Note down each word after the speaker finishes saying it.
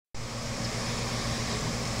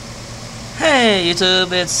Hey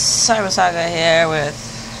YouTube, it's Cyber Saga here with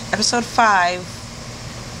episode 5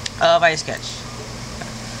 of Ice Sketch.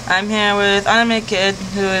 I'm here with Anime Kid,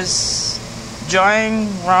 who is joining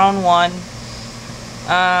round 1.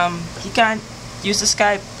 He can't use the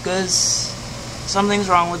Skype because something's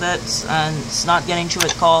wrong with it and it's not getting through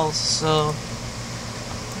with calls, so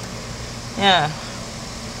yeah.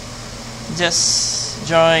 Just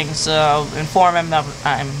join, so I'll inform him that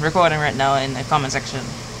I'm recording right now in the comment section.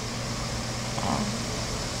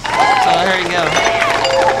 So here you go.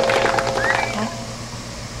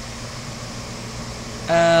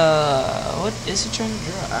 What is he trying to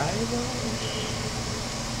draw? Eyeballs?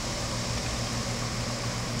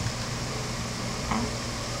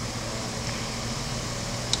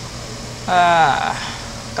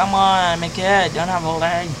 Come on, make it. Don't have a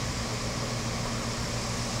leg.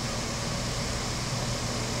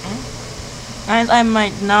 Guys, I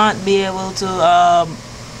might not be able to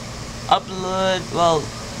upload. Well,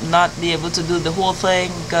 not be able to do the whole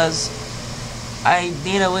thing because I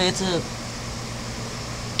need a way to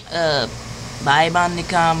buy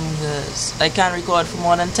Bandicam, because I can't record for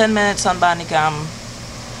more than 10 minutes on Bandicam.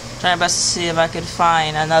 Trying my best to see if I could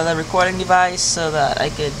find another recording device so that I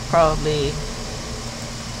could probably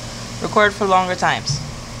record for longer times.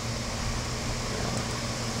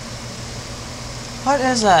 What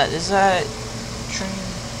is that? Is that train?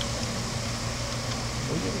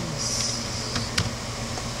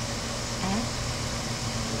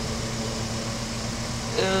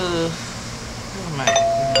 Oh my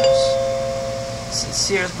goodness. It's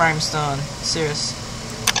Serious Brimstone. Serious.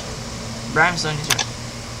 Brimstone is here.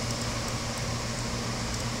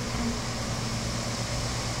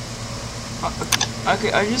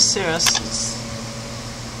 Okay, are you serious?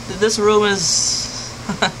 This room is...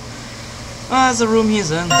 well, that's the room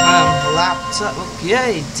he's in. Laptop.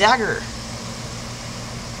 Okay, dagger.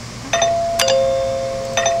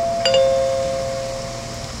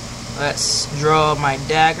 Let's draw my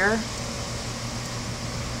dagger.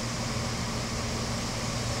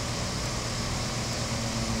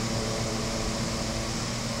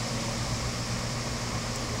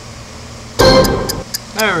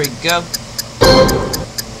 There we go.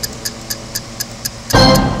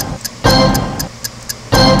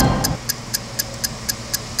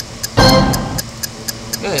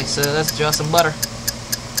 Okay, so let's draw some butter.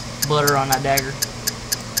 Butter on that dagger.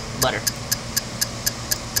 Butter.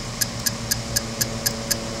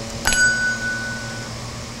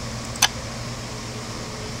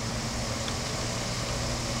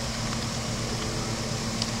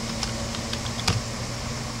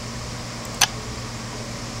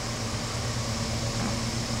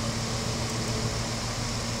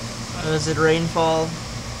 Is it rainfall?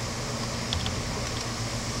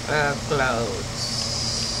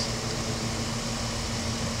 Clouds.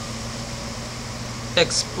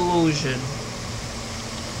 Explosion.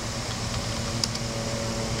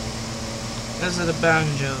 Is it a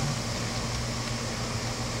banjo?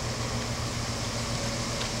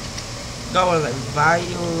 Go with like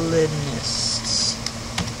violinists.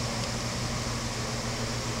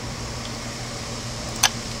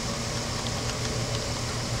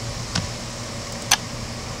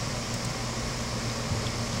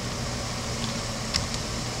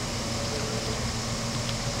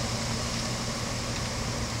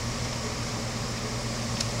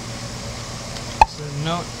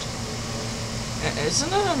 Note.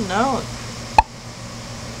 Isn't it a note?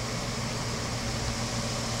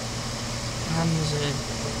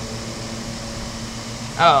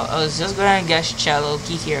 Oh, I was just going to guess cello.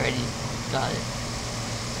 Kiki already got it.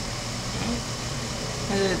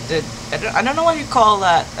 I don't know what you call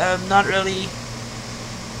that. I'm not really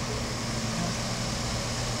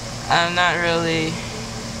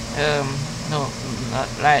no, not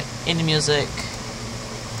like in music.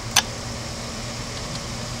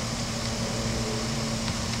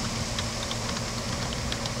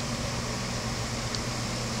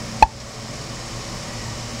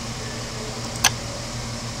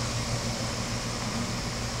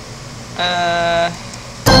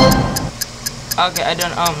 Okay, I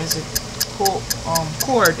don't is it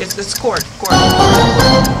chord? It's chord.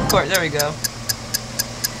 Chord, there we go.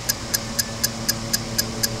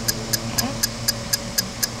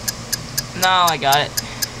 Now I got it.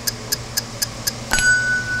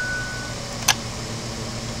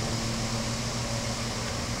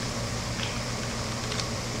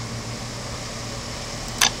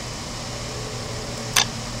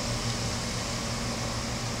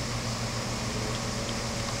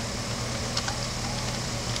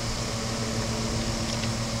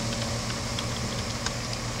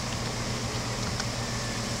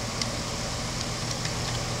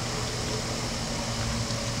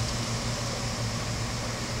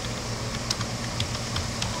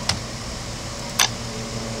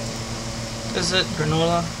 Is it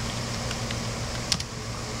granola?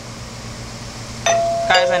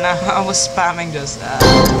 Guys, I know I was spamming just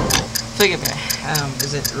forgive me.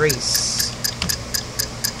 Is it rice?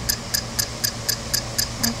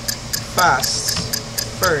 Fast.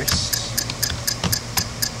 First.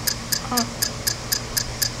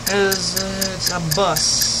 Is it a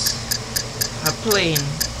bus? A plane?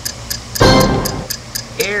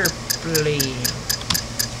 Airplane?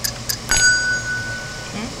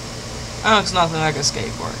 Oh, it's nothing like a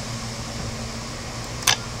skateboard.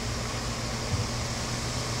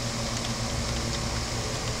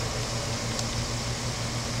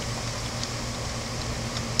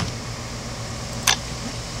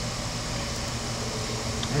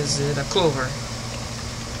 Is it a clover?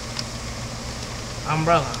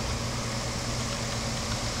 Umbrella?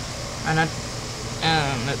 And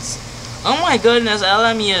it's, oh my goodness,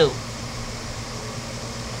 LMU.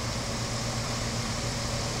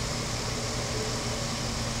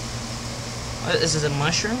 What, is it a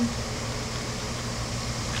mushroom?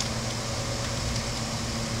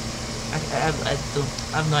 I have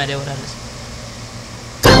no idea what that is.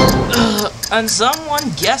 And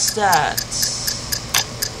someone guessed that.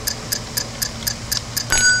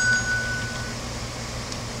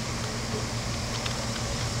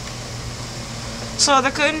 So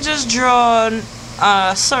they couldn't just draw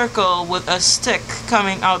a circle with a stick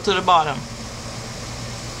coming out to the bottom.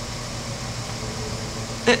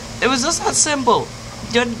 It was just that simple.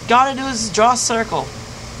 You gotta do is draw a circle.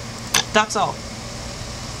 That's all.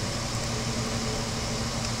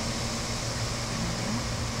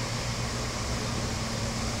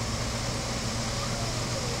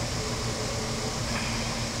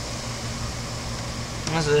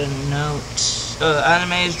 That's a note.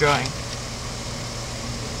 Anime is drawing.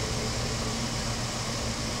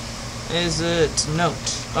 Is it note?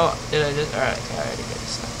 Oh, did I just? Alright, I already get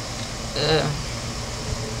this.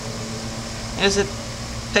 Is it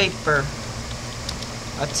paper?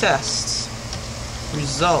 A test?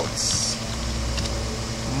 Results?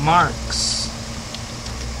 Marks?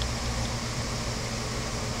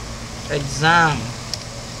 Exam?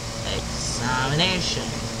 Examination?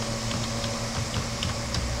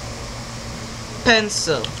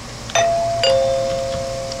 Pencil?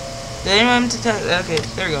 Did anyone to tell? Okay,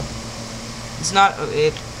 there we go. It's not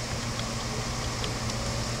it.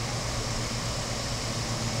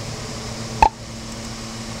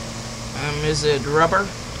 Is it rubber?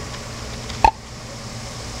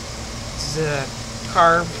 Is it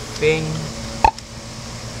carving?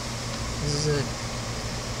 Is it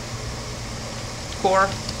core?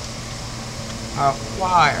 A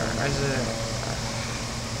wire? Is it?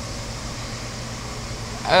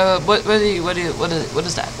 What is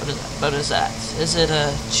that? What is that? Is it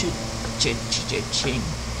a chain?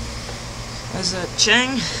 Is it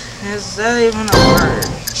ching? Is that even a word?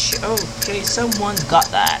 Okay, someone got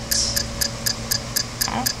that.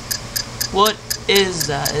 Huh? What is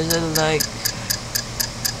that? Is it like?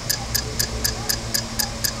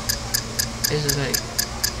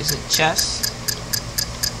 Is it chess?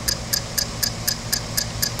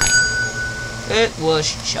 It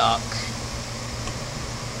was chalk.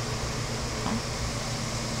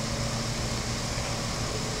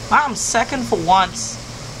 I'm second for once.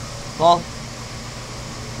 Well,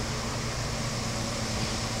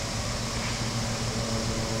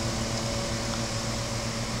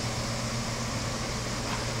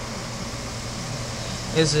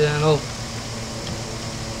 is it an oak?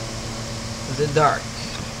 Is it dark?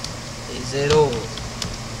 Is it old?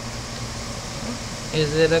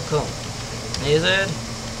 Is it a cone? Is it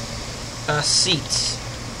a seat?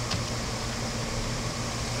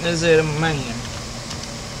 Is it a man?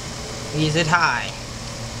 Is it high?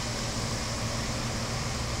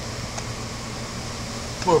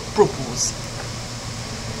 Purples.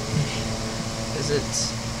 Is it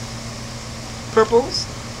purples?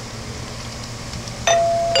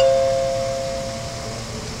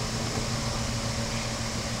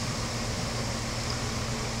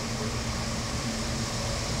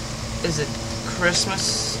 Is it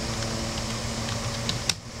Christmas?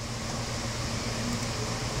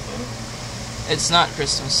 It's not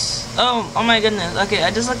Christmas. Oh my goodness. Okay,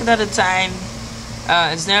 I just looked at the time.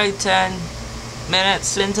 It's nearly 10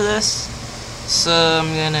 minutes into this. So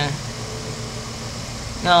I'm gonna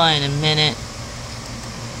go in a minute.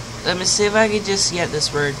 Let me see if I can just get this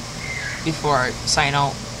word before I sign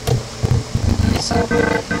out. It's a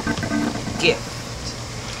gift.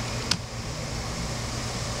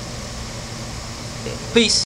 Peace.